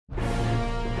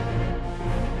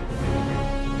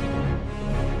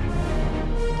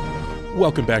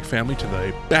Welcome back, family, to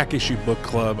the Back Issue Book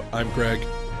Club. I'm Greg.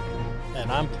 And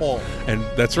I'm Paul. And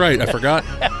that's right, I forgot.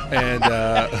 And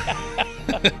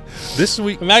this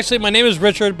week... My name is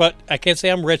Richard, but I can't say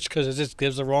I'm rich because it just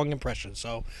gives the wrong impression.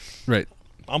 So, right.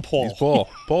 I'm Paul. He's Paul.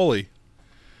 Paulie.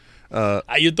 How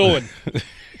you doing?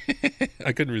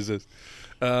 I couldn't resist.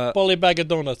 Paulie bag of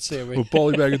donuts, here.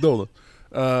 Paulie bag of donuts.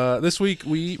 This week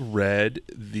we read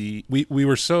the... We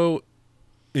were so...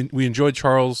 we enjoyed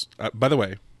Charles... by the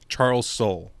way, Charles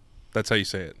Soule. That's how you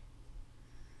say it.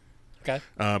 Okay.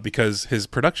 Because his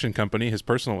production company, his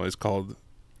personal one, is called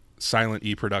Silent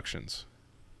E Productions.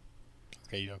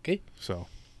 Okay. So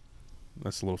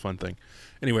that's a little fun thing.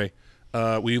 Anyway,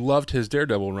 we loved his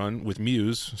Daredevil run with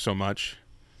Muse so much.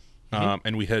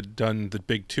 And we had done the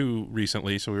big two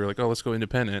recently, so we were like, oh, let's go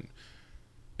independent.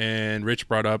 And Rich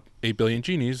brought up 8 Billion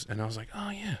Genies, and I was like,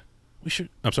 oh, yeah, we should.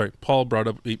 I'm sorry, Paul brought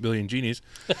up 8 Billion Genies.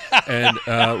 And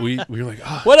we were like,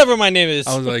 oh. Whatever my name is.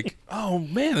 I was like, oh,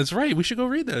 man, that's right. We should go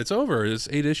read that. It's over. It's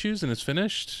 8 issues, and it's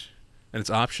finished. And it's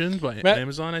optioned by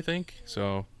Amazon, I think.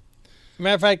 So,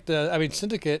 matter of fact,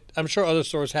 Syndicate, I'm sure other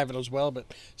stores have it as well,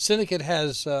 but Syndicate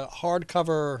has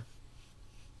hardcover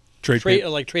trade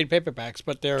paperbacks,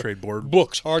 but they're trade board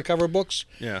books, hardcover books.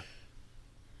 Yeah.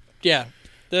 Yeah.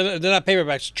 They're not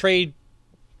paperbacks, trade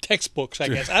textbooks, I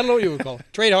guess. I don't know what you would call it.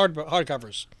 Trade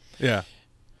hardcovers. Yeah.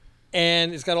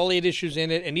 And it's got all 8 issues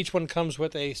in it, and each one comes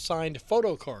with a signed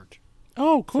photo card.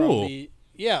 Oh, cool.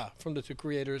 From the two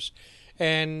creators.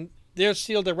 And they're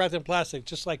sealed, they're wrapped in plastic,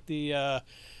 just like the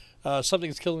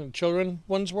Something's Killing Children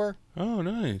ones were. Oh,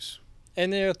 nice.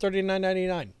 And they're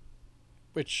 $39.99,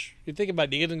 which, you think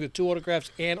about it, you're getting the 2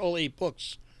 autographs and all 8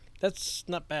 books. That's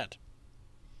not bad.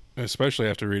 Especially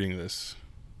after reading this.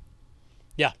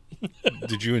 Yeah.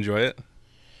 Did you enjoy it?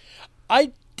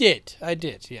 I did,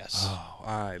 yes. Oh,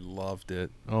 I loved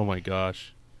it. Oh my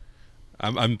gosh.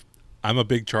 I'm a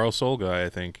big Charles Soule guy, I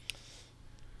think.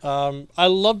 I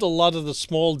loved a lot of the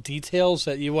small details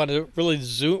that you want to really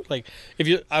zoom. Like,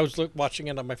 I was watching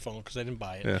it on my phone because I didn't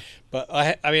buy it. Yeah. But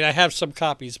I have some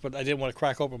copies, but I didn't want to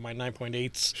crack open my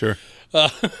 9.8s. Sure.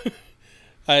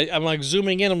 I'm like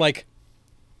zooming in. I'm like,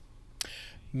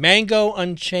 Mango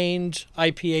Unchained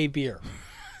IPA beer.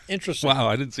 Interesting. Wow,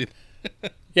 I didn't see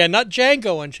that. Yeah, not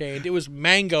Django Unchained. It was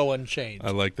Mango Unchained.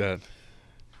 I like that.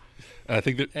 I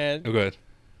think that. And go ahead.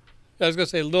 I was gonna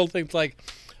say little things like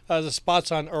the spots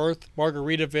on Earth,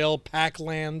 Margaritaville,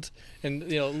 Pac-Land, and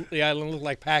the island looked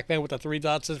like Pac-Man with the 3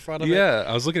 dots in front of it. Yeah,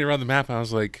 I was looking around the map and I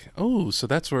was like, oh, so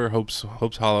that's where Hope's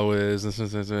Hollow is.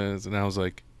 And I was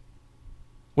like,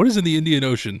 what is in the Indian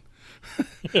Ocean?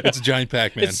 It's a giant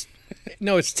Pac-Man.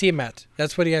 No, it's Tiamat.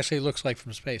 That's what he actually looks like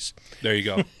from space. There you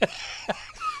go.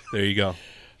 There you go.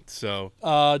 So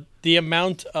the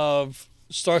amount of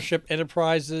Starship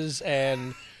Enterprises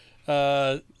and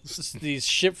these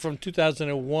ship from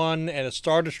 2001 and a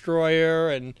Star Destroyer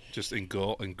and just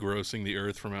engrossing the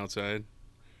Earth from outside.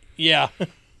 Yeah.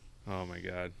 Oh my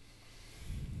God.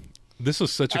 This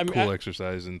was such a cool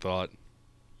exercise in thought.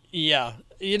 Yeah.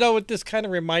 You know what this kind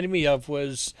of reminded me of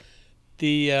was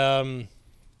the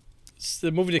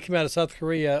movie that came out of South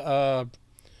Korea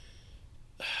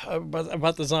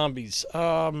about the zombies.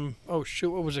 What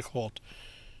was it called?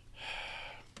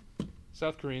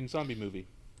 South Korean zombie movie.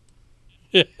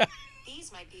 Yeah.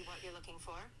 These might be what you're looking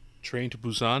for. Train to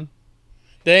Busan?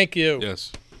 Thank you.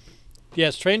 Yes.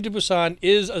 Yes, Train to Busan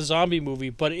is a zombie movie,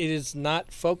 but it is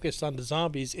not focused on the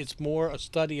zombies. It's more a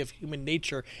study of human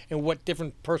nature and what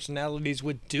different personalities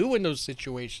would do in those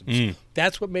situations.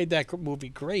 That's what made that movie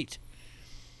great.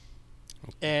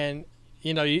 And,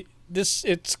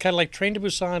 it's kind of like Train to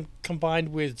Busan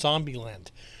combined with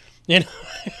Zombieland.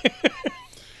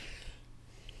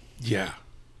 Yeah.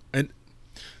 And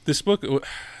this book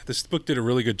did a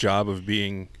really good job of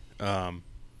being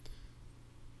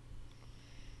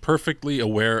perfectly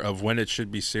aware of when it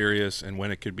should be serious and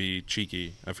when it could be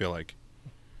cheeky, I feel like.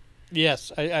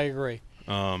 Yes, I agree.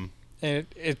 And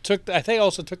it took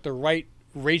the right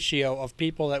ratio of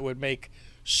people that would make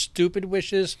stupid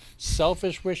wishes,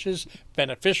 selfish wishes,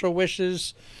 beneficial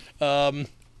wishes,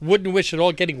 wouldn't wish at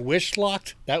all, getting wish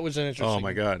locked. That was an interesting. Oh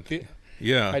my God!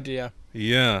 Yeah. Idea.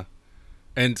 Yeah,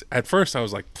 and at first I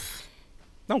was like,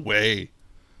 no way,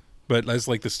 but as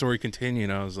the story continued,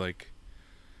 I was like,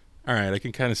 all right, I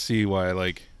can kind of see why.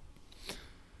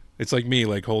 It's like me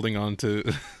holding on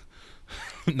to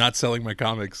not selling my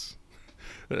comics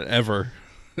ever,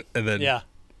 and then all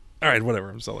right,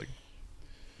 whatever, I'm selling.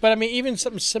 But even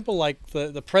something simple like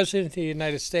the President of the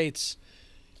United States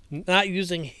not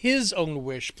using his own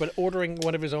wish, but ordering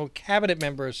one of his own cabinet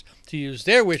members to use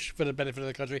their wish for the benefit of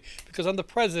the country, because I'm the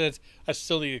president, I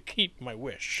still need to keep my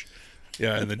wish.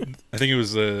 Yeah, and then I think it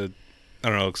was I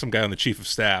don't know, some guy on the chief of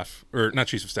staff, or not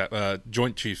chief of staff,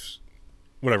 joint chiefs,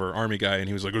 whatever, army guy, and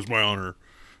he was like, "It's my honor.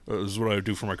 This is what I would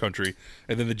do for my country."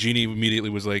 And then the genie immediately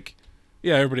was like,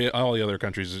 "Yeah, everybody, all the other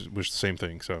countries wish the same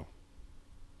thing." So,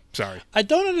 sorry. I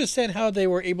don't understand how they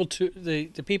were able to, the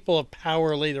people of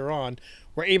power later on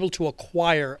were able to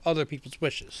acquire other people's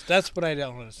wishes. That's what I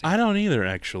don't understand. I don't either,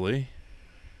 actually,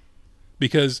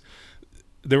 because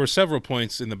there were several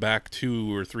points in the back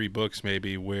 2 or 3 books,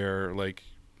 maybe, where like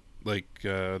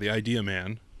the Idea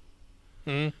Man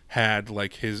had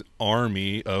like his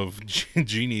army of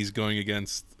genies going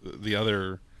against the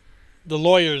other, the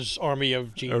lawyer's army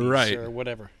of genies, right, or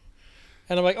whatever.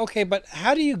 And I'm like, okay, but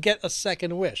how do you get a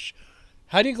second wish?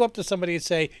 How do you go up to somebody and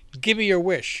say, "Give me your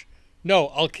wish"? No,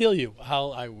 I'll kill you.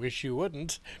 I wish you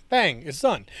wouldn't. Bang, it's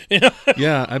done. You know?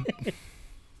 Yeah,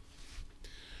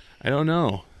 I don't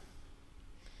know.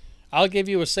 I'll give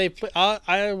you a safe place.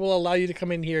 I will allow you to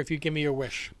come in here if you give me your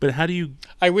wish. But how do you?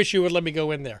 I wish you would let me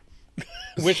go in there.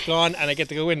 Wish gone, and I get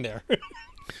to go in there.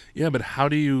 Yeah, but how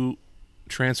do you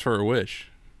transfer a wish?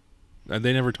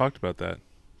 They never talked about that.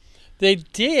 They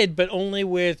did, but only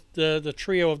with the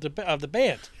trio of the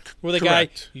band, where the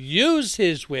Correct. guy used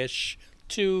his wish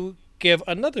to give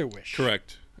another wish.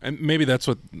 Correct. And maybe that's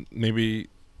what maybe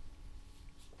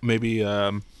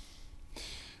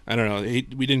I don't know.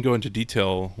 We didn't go into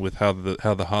detail with how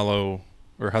the Hollow,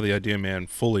 or how the Idea Man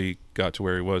fully got to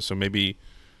where he was. So maybe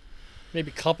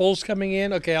couples coming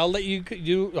in. Okay, I'll let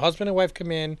you husband and wife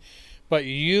come in, but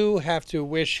you have to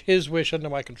wish his wish under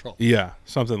my control. yeah,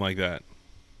 something like that.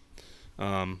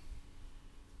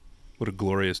 What a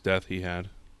glorious death he had.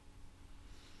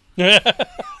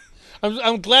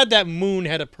 I'm glad that moon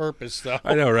had a purpose, though.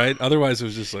 I know, right? Otherwise, it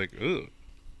was just like, ugh,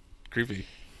 creepy.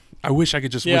 I wish I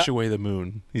could just wish away the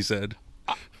moon, he said.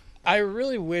 I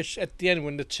really wish at the end,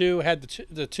 when the two had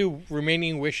the two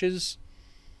remaining wishes.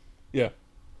 Yeah.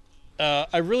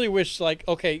 I really wish, like,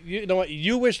 okay, you know what?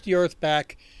 You wish the Earth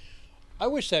back. I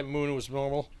wish that moon was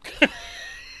normal.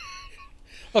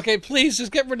 Okay, please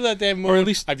just get rid of that damn moon. Or at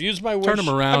least I've used my wish. turn 'em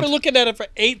around. I've been looking at it for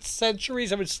 8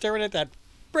 centuries. I've been staring at that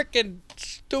frickin'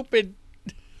 stupid,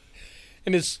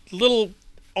 and his little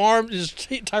arm, his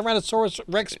Tyrannosaurus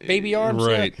Rex baby arms.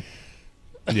 Right.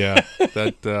 Yeah.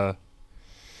 That.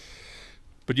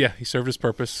 But yeah, he served his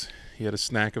purpose. He had a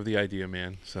snack of the Idea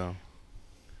Man. So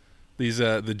these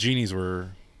the genies were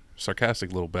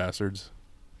sarcastic little bastards.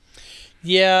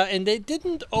 Yeah, and they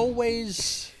didn't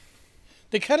always.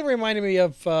 They kind of reminded me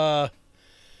of a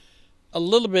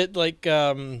little bit like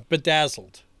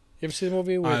Bedazzled. You ever see the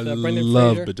movie with Brendan Fraser? I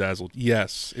love Bedazzled.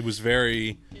 Yes, it was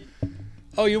very.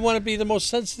 Oh, you want to be the most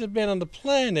sensitive man on the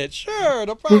planet? Sure,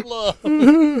 no problem.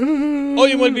 Oh,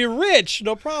 you want to be rich?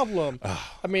 No problem.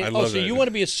 I mean, so you want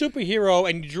to be a superhero,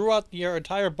 and you drew out your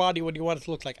entire body what you want it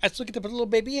to look like. I still get to put a little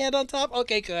baby head on top?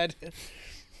 Okay, good.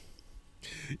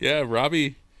 Yeah,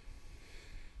 Robbie.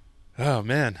 Oh,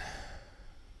 man.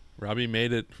 Robbie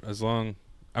made it as long.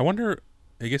 I wonder,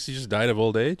 I guess he just died of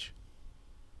old age?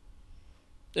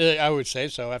 I would say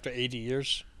so, after 80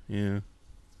 years. Yeah.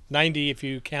 90 if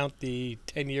you count the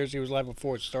 10 years he was alive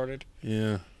before it started.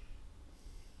 Yeah.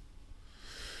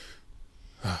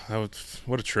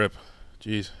 What a trip.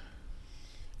 Jeez.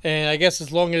 And I guess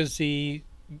as long as you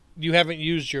haven't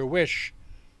used your wish,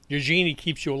 your genie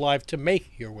keeps you alive to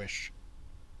make your wish.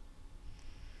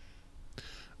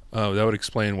 Oh, that would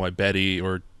explain why Betty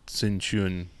or Sin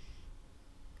Chun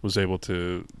was able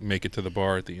to make it to the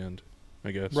bar at the end,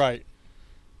 I guess. Right.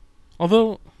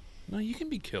 Although, no, you can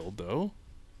be killed, though.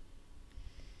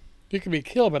 You can be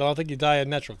killed, but I don't think you die of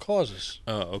natural causes.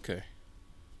 Oh, okay.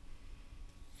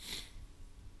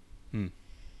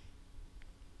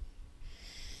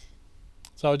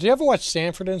 So, did you ever watch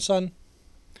Sanford and Son?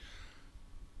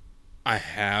 I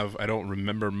have. I don't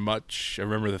remember much. I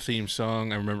remember the theme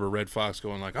song. I remember Red Fox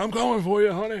going like, "I'm coming for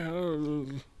you,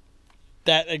 honey."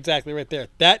 That exactly right there.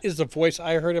 That is the voice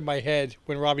I heard in my head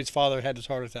when Robbie's father had his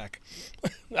heart attack.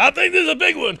 I think this is a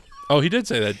big one. Oh, he did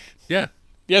say that. Yeah.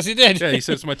 Yes, he did. Yeah, he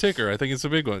said it's my ticker. I think it's a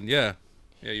big one. Yeah.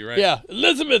 Yeah, you're right. Yeah.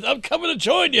 Elizabeth, I'm coming to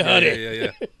join you, honey.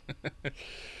 Yeah.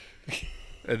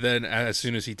 And then as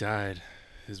soon as he died,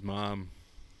 his mom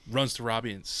runs to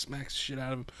Robbie and smacks the shit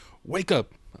out of him. Wake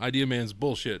up. Idea Man's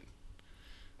bullshit.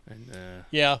 And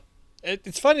yeah.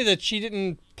 It's funny that she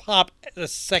didn't pop the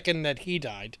second that he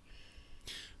died.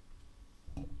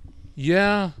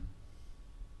 yeah.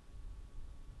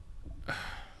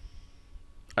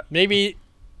 Maybe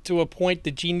to a point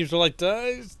the genies were like,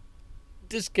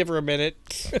 just give her a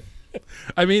minute.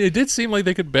 I mean, it did seem like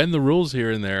they could bend the rules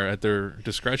here and there at their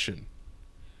discretion.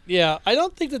 Yeah, I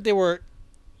don't think that they were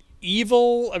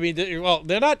evil. I mean,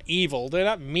 they're not evil. They're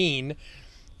not mean.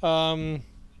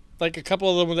 Like a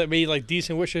couple of them that made like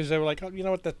decent wishes. They were like, oh, you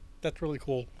know what? That's really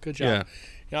cool. Good job. Yeah.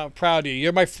 You know, I'm proud of you.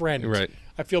 You're my friend. Right.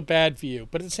 I feel bad for you,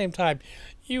 but at the same time,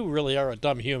 you really are a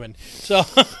dumb human. So,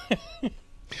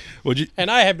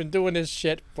 and I have been doing this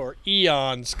shit for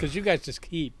eons because you guys just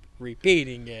keep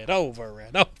repeating it over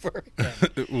and over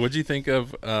again. What'd you think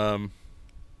of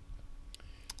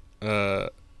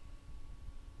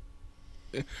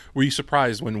were you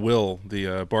surprised when Will,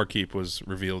 the barkeep, was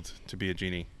revealed to be a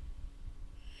genie?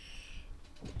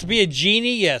 To be a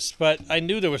genie, yes, but I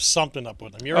knew there was something up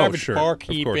with him. Your average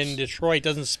barkeep in Detroit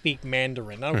doesn't speak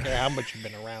Mandarin. I don't care how much you've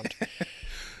been around.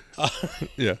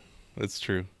 Yeah, that's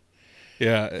true.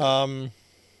 Yeah.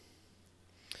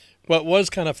 What was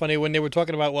kind of funny when they were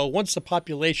talking about, well, once the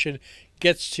population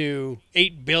gets to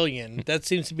 8 billion, that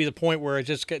seems to be the point where it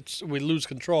just we lose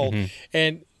control. Mm-hmm.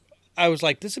 And I was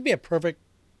like, this would be a perfect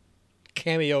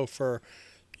cameo for,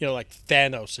 you know, like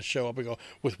Thanos to show up and go,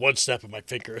 with one snap of my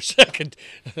fingers, I could...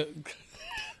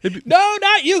 No,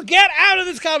 not you! Get out of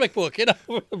this comic book! You know,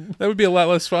 that would be a lot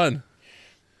less fun.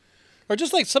 Or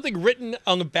just like something written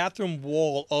on the bathroom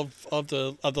wall of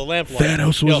the lamplight.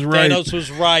 Thanos was right. Thanos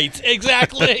was right.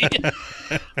 Exactly.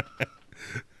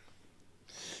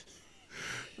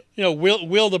 You know,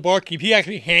 Will the barkeep, he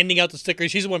actually handing out the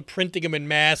stickers. He's the one printing them in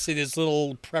mass in his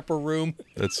little prepper room.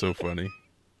 That's so funny.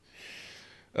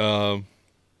 Yeah,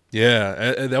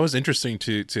 that was interesting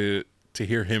to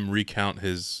hear him recount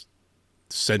his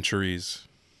centuries.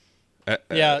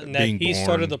 And that he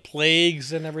started the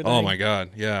plagues and everything. Oh my God,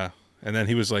 yeah. And then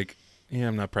he was like, "Yeah,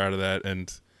 I'm not proud of that,"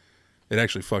 and it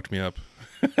actually fucked me up.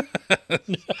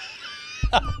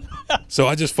 So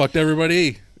I just fucked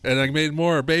everybody, and I made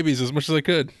more babies as much as I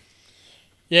could.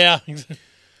 Yeah.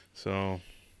 So,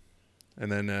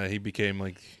 and then he became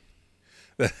like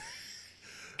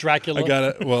Dracula. I got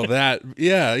it. Well, that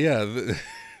yeah. The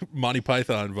Monty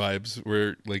Python vibes,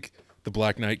 where like the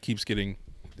Black Knight keeps getting.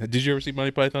 Did you ever see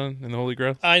Monty Python and the Holy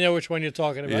Grail? I know which one you're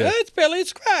talking about. Yeah. It's barely a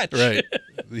scratch. Right.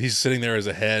 He's sitting there as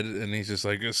a head, and he's just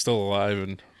like still alive,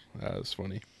 and it's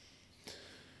funny.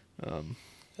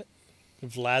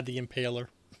 Vlad the Impaler.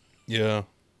 Yeah.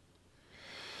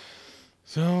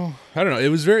 So I don't know.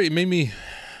 It made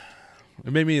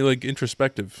me like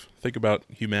introspective, think about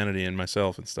humanity and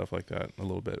myself and stuff like that a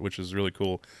little bit, which is really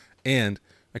cool. And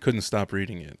I couldn't stop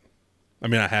reading it. I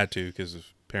mean, I had to because of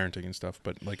parenting and stuff,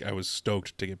 but like I was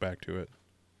stoked to get back to it.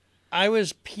 I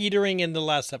was petering in the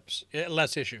last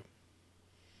issue.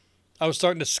 I was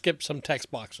starting to skip some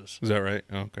text boxes. Is that right?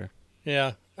 Oh, okay.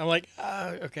 Yeah, I'm like,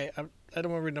 okay, I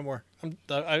don't want to read no more.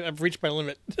 I've reached my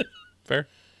limit. Fair.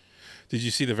 Did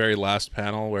you see the very last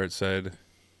panel where it said,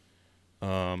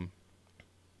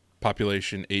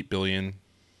 population 8 billion,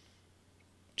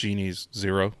 genies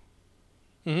 0?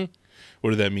 Mm-hmm. What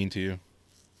did that mean to you?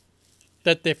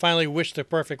 That they finally wished their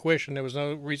perfect wish, and there was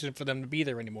no reason for them to be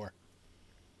there anymore.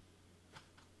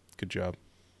 Good job.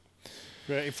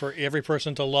 For every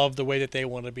person to love the way that they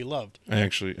want to be loved. I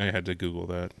had to Google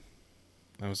that.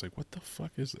 I was like, what the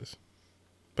fuck is this?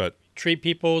 But treat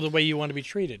people the way you want to be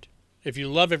treated. If you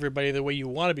love everybody the way you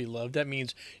want to be loved, that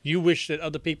means you wish that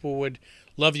other people would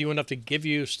love you enough to give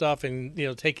you stuff and, you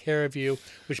know, take care of you,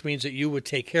 which means that you would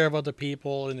take care of other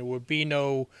people, and there would be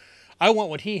no, I want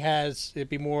what he has. It'd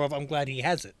be more of, I'm glad he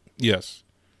has it. Yes.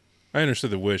 I understood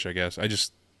the wish, I guess. I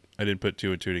didn't put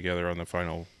 2 and 2 together on the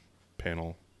final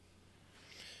panel.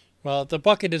 Well, if the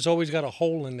bucket has always got a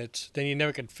hole in it, then you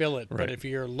never can fill it. Right. But if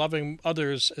you're loving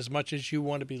others as much as you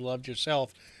want to be loved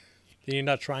yourself, then you're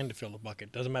not trying to fill the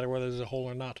bucket. Doesn't matter whether there's a hole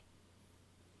or not.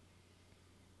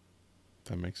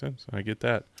 That makes sense. I get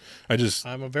that.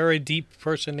 I'm a very deep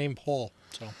person named Paul.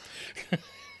 So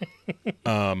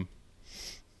it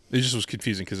just was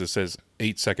confusing because it says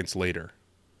 8 seconds later,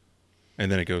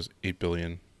 and then it goes 8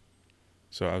 billion.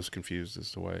 So I was confused as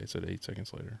to why it said 8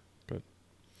 seconds later. But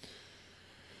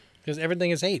because everything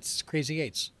is eights, it's crazy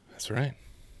eights. That's right.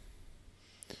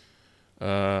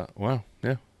 Wow.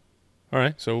 Yeah. All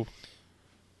right. So,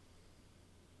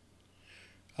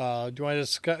 do you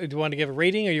want to give a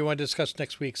rating, or you want to discuss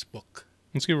next week's book?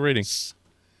 let's give a rating.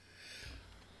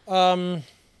 I'm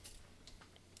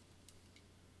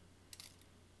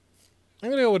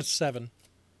gonna go with a 7.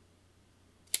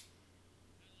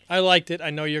 I liked it. I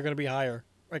know you're gonna be higher.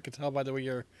 I can tell by the way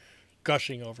you're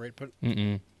gushing over it. But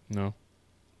No.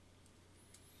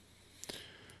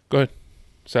 Go ahead.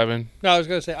 7. no, I was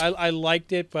gonna say I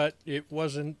liked it, but it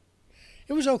wasn't.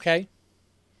 It was okay.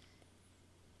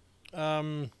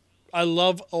 I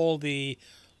love all the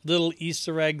little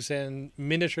Easter eggs and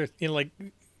miniature. You know, like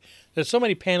there's so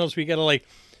many panels where you gotta like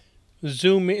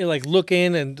zoom in, like look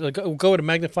in and like, go with a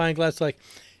magnifying glass, like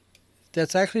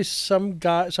that's actually some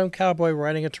cowboy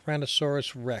riding a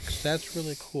Tyrannosaurus Rex. That's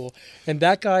really cool. And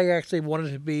that guy actually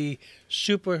wanted to be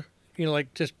super,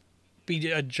 like just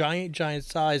be a giant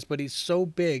size, but he's so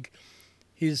big,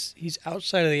 he's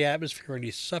outside of the atmosphere and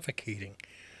he's suffocating.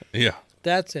 Yeah.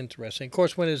 That's interesting. Of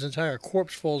course, when his entire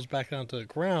corpse falls back onto the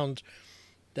ground,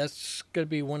 that's going to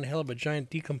be one hell of a giant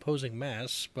decomposing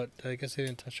mass, but I guess they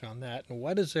didn't touch on that. And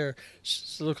why does there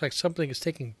look like something is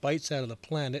taking bites out of the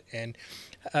planet? And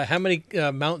how many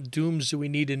Mount Dooms do we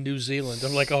need in New Zealand?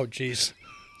 I'm like, oh, jeez.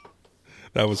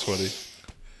 That was funny.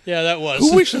 Yeah, that was.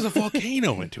 Who wishes a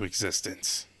volcano into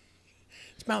existence?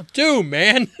 It's Mount Doom,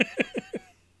 man.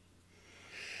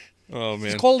 Oh,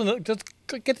 man. Just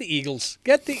get the Eagles.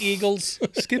 Get the Eagles.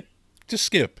 Skip. Just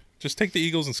skip. Just take the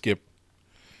Eagles and skip.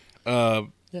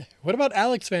 Yeah. What about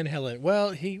Alex Van Halen?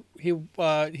 Well, he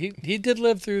did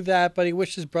live through that, but he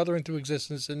wished his brother into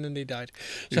existence, and then he died.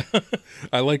 So.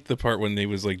 I liked the part when he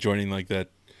was like joining like that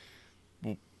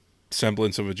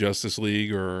semblance of a Justice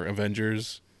League or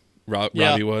Avengers.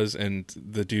 Robbie was, and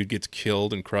the dude gets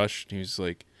killed and crushed. And he's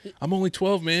like, "I'm only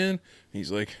 12, man."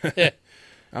 He's like,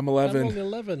 "I'm 11." I'm only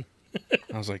 11.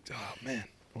 I was like, "Oh man,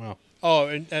 wow." Oh,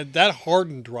 and that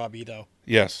hardened Robbie though.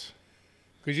 Yes.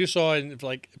 Because you saw in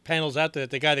like panels after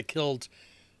that, the guy that killed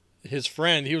his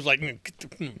friend, he was like,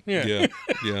 Yeah.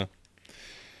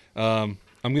 I'm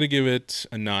gonna give it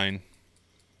a 9.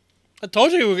 I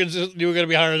told you you were gonna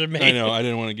be higher than me. I know. I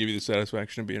didn't want to give you the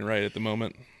satisfaction of being right at the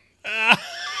moment. I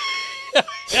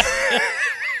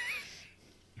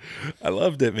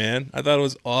loved it, man. I thought it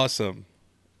was awesome.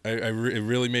 It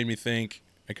really made me think.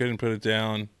 I couldn't put it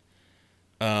down.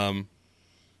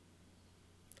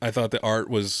 I thought the art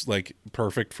was like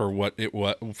perfect for what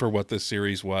this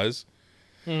series was.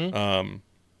 Mm-hmm.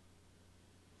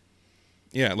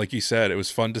 Yeah, like you said, it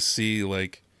was fun to see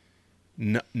like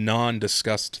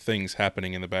non-discussed things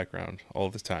happening in the background all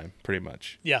the time, pretty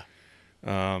much. Yeah.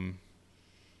 And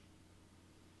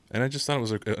I just thought it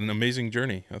was an amazing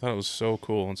journey. I thought it was so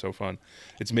cool and so fun.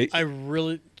 It's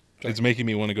making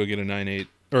me want to go get a 9.8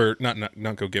 or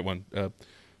not go get one.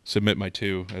 Submit my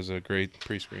 2 as a grade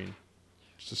pre-screen.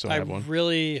 Just so I have one.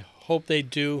 Really hope they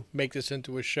do make this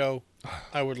into a show.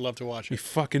 I would love to watch You it.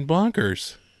 fucking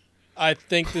bonkers. I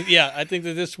think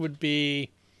that this would be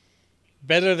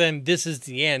better than This Is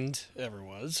the End ever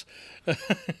was. I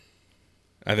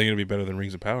think it'd be better than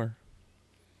Rings of Power.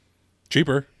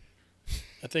 Cheaper.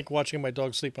 I think watching my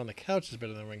dog sleep on the couch is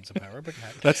better than Rings of Power. But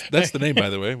That's the name,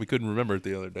 by the way. We couldn't remember it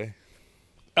the other day.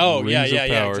 Oh, Rings of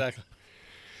Power. exactly.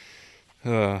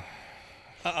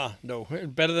 No,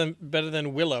 better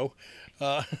than Willow.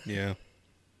 Yeah.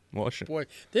 Well, Boy,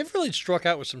 they've really struck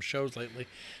out with some shows lately.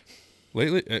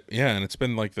 Yeah, and it's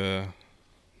been like the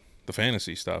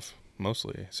fantasy stuff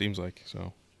mostly. It seems like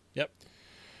so. Yep.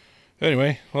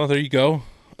 Anyway, well, there you go.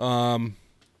 I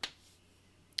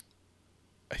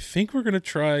think we're gonna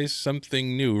try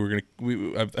something new.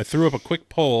 I threw up a quick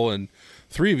poll, and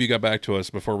 3 of you got back to us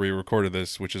before we recorded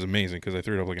this, which is amazing because I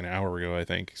threw it up like an hour ago, I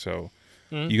think. So.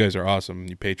 Mm-hmm. You guys are awesome,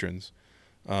 you patrons.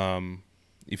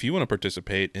 If you want to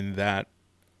participate in that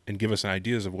and give us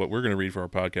ideas of what we're going to read for our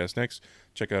podcast next,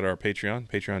 check out our Patreon,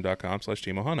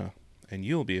 patreon.com/TeamOhana, and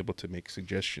you'll be able to make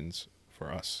suggestions for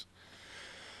us.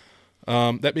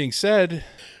 That being said...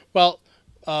 Well,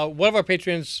 one of our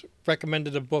patrons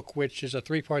recommended a book, which is a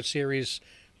 3-part series,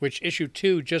 which issue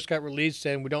 2 just got released,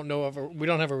 and we don't have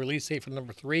a release date for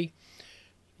number 3.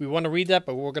 We want to read that,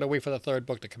 but we're going to wait for the 3rd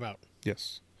book to come out.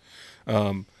 Yes.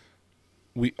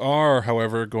 We are,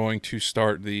 however, going to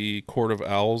start the Court of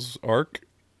Owls arc.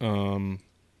 I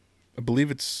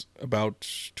believe it's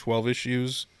about 12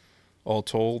 issues all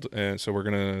told, and so we're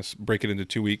going to break it into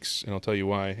 2 weeks, and I'll tell you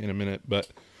why in a minute. But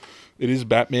it is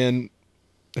Batman.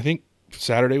 I think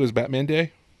Saturday was Batman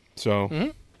Day,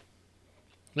 so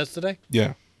That's today.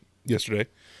 Yeah, yesterday.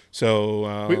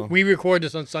 So we record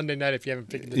this on Sunday night. If you haven't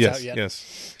figured this out yet,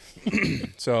 yes.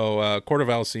 So Court of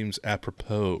Owls seems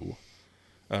apropos.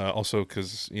 Also,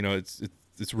 because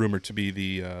it's rumored to be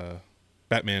the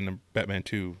Batman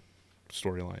 2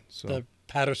 storyline. So the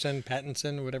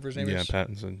Pattinson, whatever his name is. Yeah,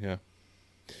 Pattinson. Yeah.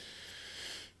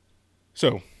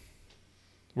 So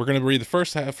we're going to read the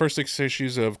first 6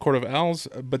 issues of Court of Owls,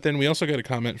 but then we also got a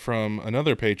comment from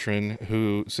another patron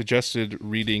who suggested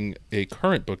reading a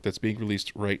current book that's being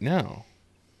released right now.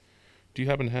 Do you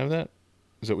happen to have that?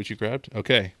 Is that what you grabbed?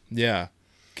 Okay. Yeah.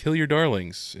 Kill Your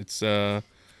Darlings. It's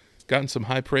gotten some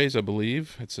high praise, I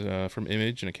believe. It's from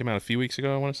Image, and it came out a few weeks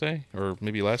ago, I want to say, or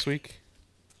maybe last week.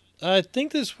 I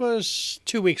think this was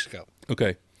 2 weeks ago.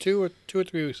 Okay. 2 or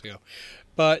 3 weeks ago.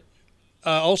 But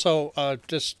also,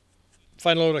 just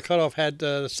Final Order Cutoff had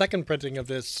the second printing of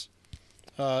this,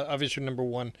 of issue number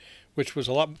 1, which was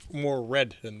a lot more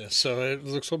red than this. So it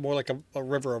looks more like a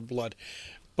river of blood.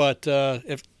 But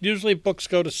if usually books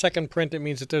go to second print, it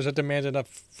means that there's a demand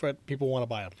enough for people want to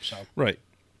buy them. So Right.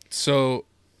 So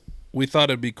we thought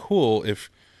it'd be cool if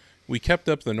we kept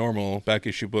up the normal back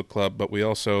issue book club, but we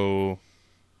also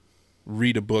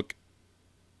read a book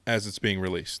as it's being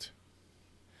released.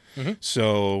 Mm-hmm.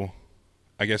 So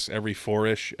I guess every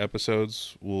 4-ish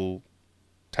episodes we'll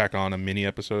tack on a mini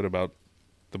episode about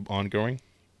the ongoing.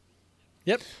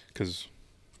 Yep. Because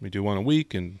we do one a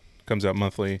week and comes out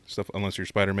monthly stuff, unless you're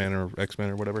Spider-Man or X-Men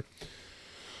or whatever.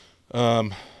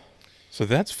 So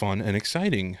that's fun and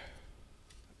exciting.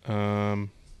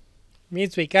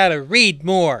 Means we gotta read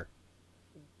more.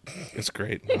 It's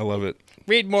great. I love it.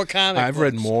 Read more comics. I've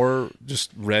read more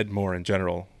in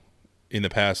general in the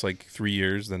past 3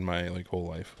 years than my whole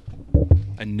life.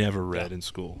 I never read in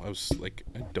school. I was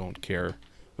I don't care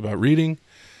about reading.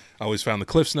 I always found the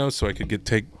Cliffs Notes so I could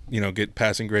get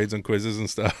passing grades on quizzes and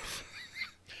stuff.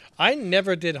 I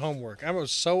never did homework. I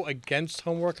was so against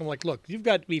homework. I'm like, look, you've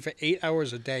got me for 8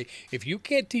 hours a day. If you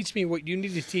can't teach me what you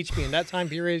need to teach me in that time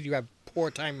period, you have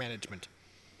poor time management.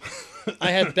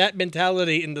 I had that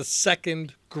mentality in the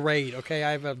 2nd grade. Okay,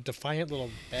 I have a defiant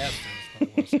little bastard.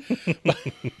 Is what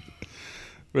it was.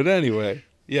 But anyway,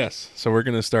 yes. So we're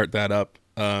going to start that up.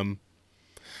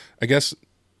 I guess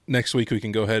next week we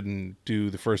can go ahead and do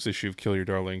the first issue of Kill Your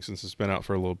Darling since it's been out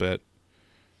for a little bit.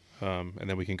 And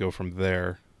then we can go from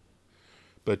there.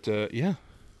 But, yeah.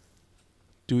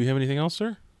 Do we have anything else,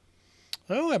 sir?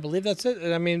 Oh, I believe that's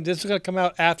it. I mean, this is going to come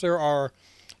out after our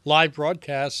live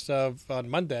broadcast on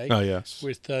Monday. Oh, yes.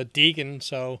 With Deegan.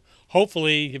 So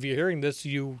hopefully, if you're hearing this,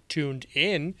 you tuned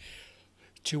in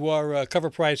to our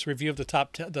cover price review of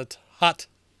the hot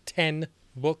 10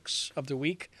 books of the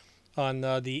week on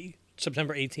the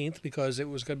September 18th, because it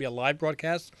was going to be a live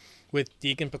broadcast with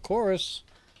Deegan Pecoris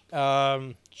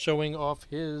showing off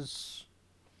his...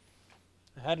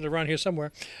 I had it around here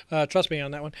somewhere. Trust me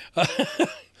on that one.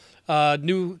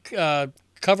 New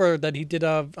cover that he did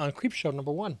on Creepshow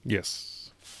number 1.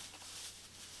 Yes.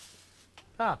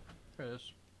 There it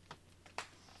is.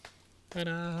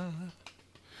 Ta-da.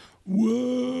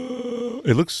 Whoa!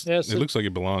 It looks Yes, it looks like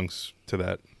it belongs to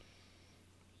that.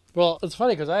 Well, it's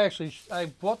funny because I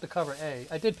bought the cover A.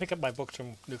 I did pick up my books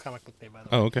from New Comic Book Day, by the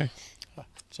way. Oh, okay.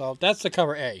 So that's the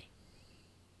cover A.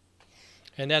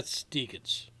 And that's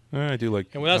Deacon's. I do like.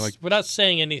 And without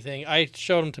saying anything, I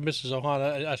showed them to Mrs.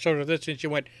 Ohana. I showed her this, and she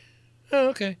went, "Oh,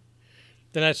 okay."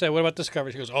 Then I said, "What about this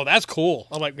cover?" She goes, "Oh, that's cool."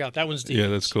 I'm like, "Yeah, that one's Deacon's." Yeah,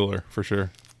 that's cooler for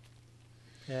sure.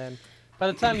 And by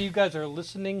the time you guys are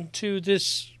listening to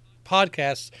this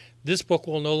podcast, this book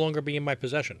will no longer be in my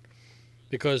possession,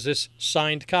 because this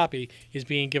signed copy is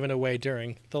being given away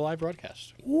during the live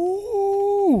broadcast.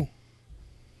 Ooh.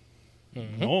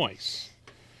 Mm-hmm. Nice.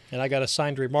 And I got a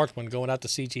signed remarked one going out to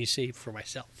CGC for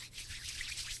myself.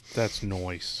 That's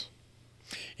nice.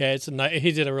 Yeah,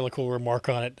 he did a really cool remark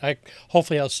on it.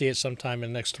 Hopefully I'll see it sometime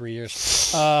in the next 3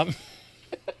 years. All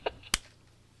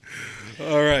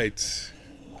right.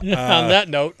 On that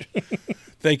note.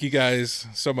 Thank you guys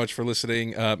so much for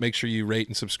listening. Make sure you rate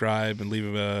and subscribe and leave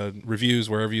reviews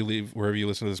wherever you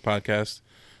listen to this podcast.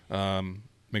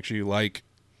 Make sure you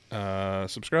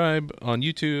subscribe on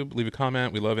YouTube, leave a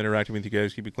comment. We love interacting with you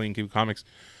guys. Keep it clean, keep it comics.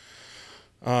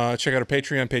 Check out our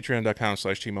Patreon,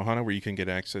 patreon.com/teamohana, where you can get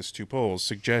access to polls,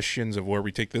 suggestions of where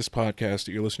we take this podcast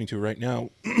that you're listening to right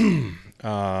now.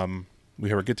 We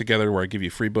have a get together where I give you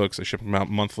free books. I ship them out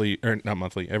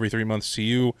every 3 months to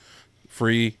you,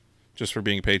 free, just for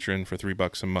being a patron for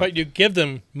 $3 a month. But you give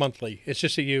them monthly. It's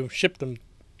just that you ship them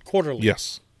quarterly.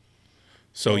 Yes.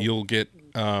 So you'll get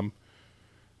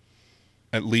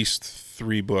at least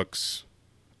 3 books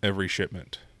every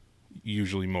shipment,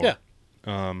 usually more. Yeah.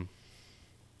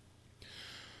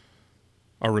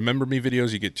 Our Remember Me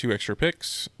videos, you get 2 extra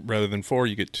picks. Rather than 4,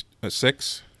 you get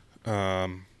 6.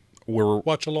 We're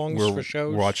Watch-alongs for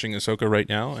shows. We're watching Ahsoka right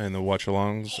now, and the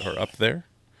watch-alongs are up there.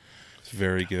 It's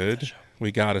very good.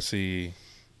 We gotta see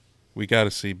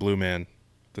Blue Man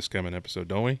this coming episode,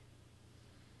 don't we?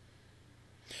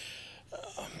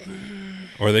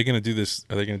 Or are they going to do this?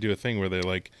 Are they going to do a thing where they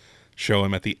show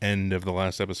him at the end of the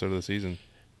last episode of the season?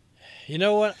 You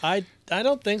know what? I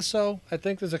don't think so. I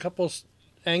think there's a couple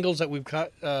angles that we've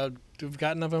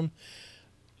gotten of him.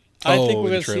 I think we're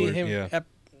going to see him. Yeah.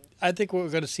 I think we're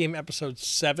going to see him episode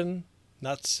 7,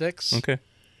 not 6. Okay.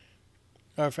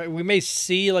 Or in fact, we may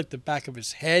see the back of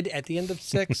his head at the end of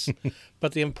 6,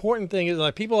 but the important thing is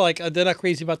people they're not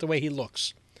crazy about the way he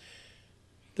looks.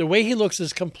 The way he looks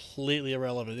is completely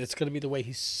irrelevant. It's going to be the way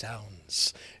he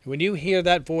sounds. When you hear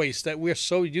that voice that we're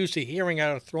so used to hearing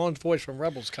out of Thrawn's voice from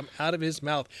Rebels come out of his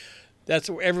mouth, that's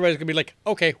where everybody's going to be like,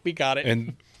 okay, we got it.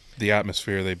 And the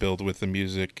atmosphere they build with the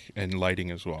music and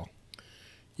lighting as well.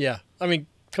 Yeah. I mean,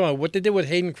 come on. What they did with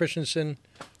Hayden Christensen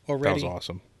already. That was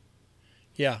awesome.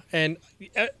 Yeah. And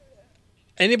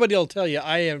anybody will tell you,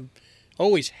 I have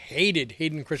always hated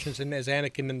Hayden Christensen as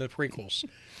Anakin in the prequels.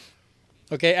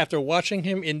 Okay, after watching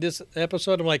him in this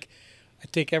episode, I'm like, I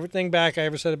take everything back I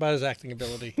ever said about his acting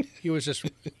ability. He was just,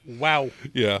 wow.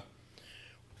 Yeah.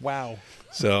 Wow.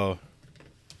 So,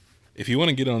 if you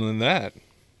want to get on that,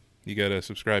 you got to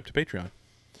subscribe to Patreon.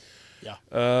 Yeah.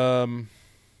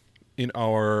 In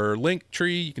our link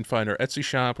tree, you can find our Etsy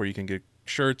shop where you can get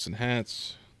shirts and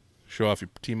hats, show off your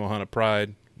Team Ohana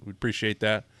pride. We'd appreciate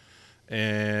that.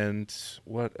 And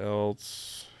what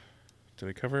else? Did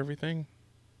I cover everything?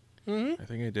 Mm-hmm. I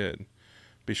think I did.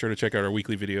 Be sure to check out our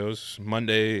weekly videos.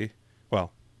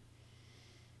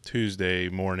 Tuesday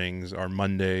mornings, our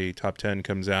Monday Top 10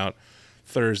 comes out.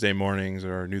 Thursday mornings,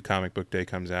 our New Comic Book Day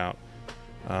comes out.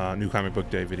 New Comic Book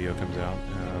Day video comes out.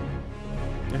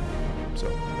 So,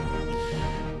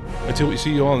 until we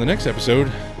see you all in the next episode,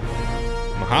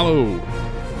 mahalo!